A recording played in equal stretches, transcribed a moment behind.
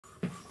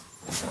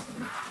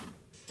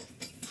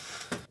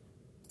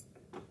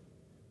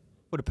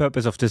For the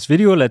purpose of this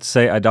video, let's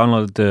say I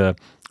downloaded the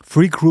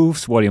Free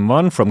Grooves Volume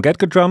 1 from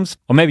GetGood Drums,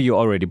 or maybe you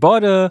already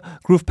bought a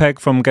groove pack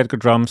from GetGood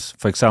Drums.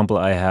 For example,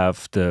 I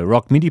have the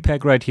Rock MIDI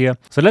pack right here.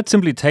 So let's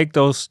simply take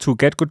those two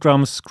GetGood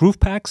Drums groove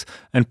packs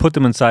and put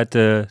them inside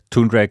the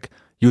Toontrack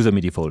user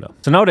MIDI folder.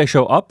 So now they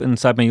show up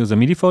inside my user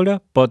MIDI folder,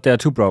 but there are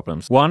two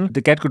problems. One,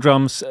 the GetGood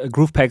Drums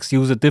groove packs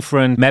use a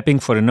different mapping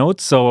for the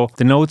notes, so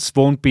the notes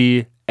won't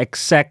be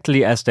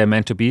exactly as they're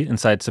meant to be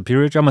inside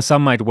Superior Drummer.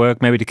 Some might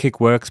work, maybe the kick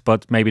works,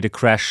 but maybe the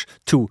crash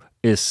 2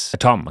 is a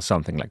tom or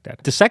something like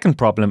that. The second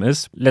problem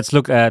is, let's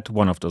look at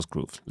one of those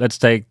grooves. Let's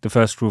take the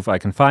first groove I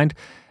can find.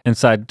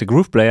 Inside the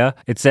groove player,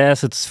 it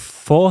says it's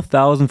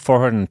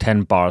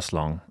 4,410 bars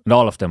long, and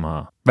all of them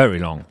are very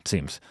long, it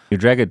seems. You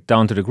drag it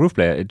down to the groove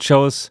player, it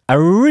shows a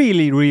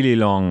really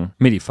long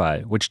MIDI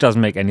file, which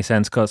doesn't make any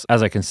sense because,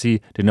 as I can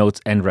see, the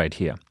notes end right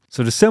here.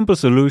 So the simple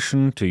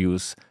solution to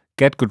use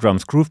GetGood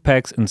Drums groove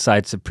packs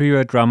inside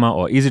Superior Drummer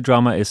or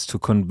EZdrummer is to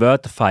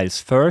convert the files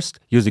first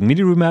using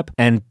MIDI remap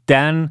and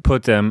then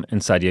put them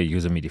inside your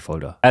user MIDI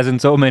folder. As in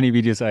so many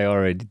videos I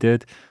already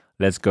did,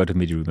 let's go to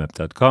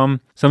MIDI-remap.com.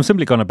 So I'm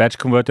simply gonna batch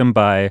convert them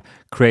by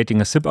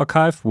creating a zip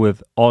archive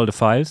with all the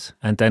files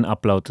and then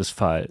upload this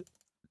file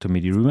to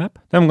MIDI remap.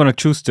 Then I'm gonna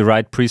choose the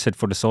right preset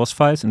for the source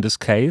files. In this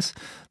case,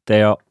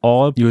 they are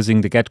all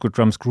using the GetGood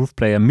Drums groove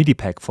player MIDI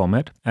pack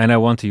format, and I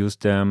want to use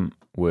them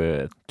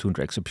with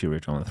Toontrack Superior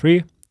Drummer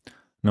 3.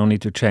 No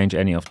need to change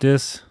any of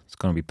this. It's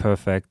going to be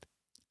perfect.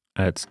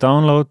 Let's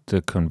download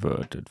the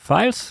converted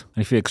files.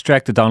 If you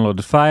extract the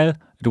downloaded file,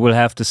 it will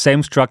have the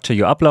same structure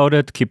you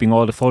uploaded, keeping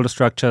all the folder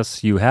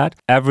structures you had.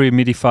 Every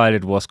MIDI file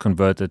that was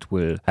converted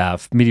will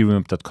have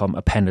MIDI-remap.com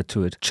appended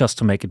to it, just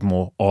to make it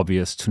more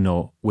obvious to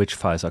know which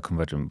files are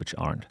converted and which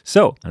aren't.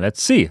 So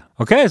let's see.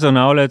 Okay, so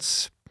now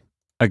let's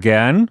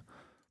again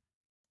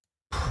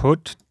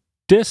put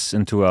this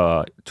into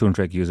our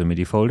Toontrack user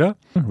MIDI folder,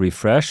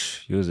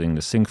 refresh using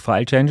the sync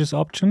file changes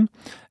option.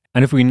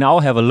 And if we now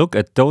have a look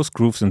at those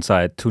grooves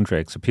inside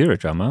Toontrack Superior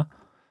Drummer,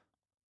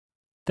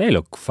 they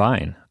look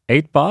fine.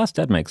 8 bars,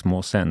 that makes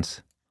more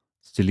sense.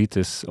 Let's delete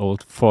this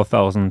old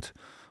 4,000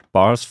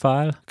 bars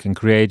file. You can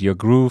create your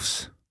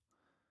grooves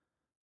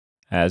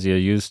as you're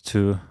used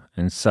to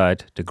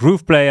inside the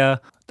groove player,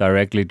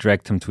 directly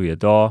drag them to your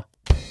DAW.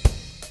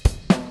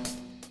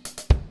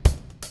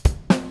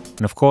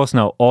 And of course,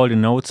 now all the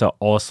notes are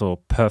also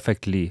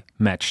perfectly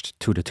matched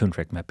to the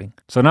Toontrack mapping.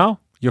 So now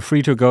you're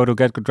free to go to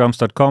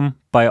getgooddrums.com,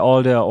 buy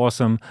all their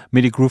awesome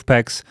MIDI groove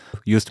packs,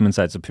 use them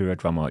inside Superior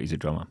Drummer or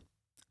EZdrummer.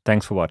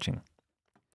 Thanks for watching.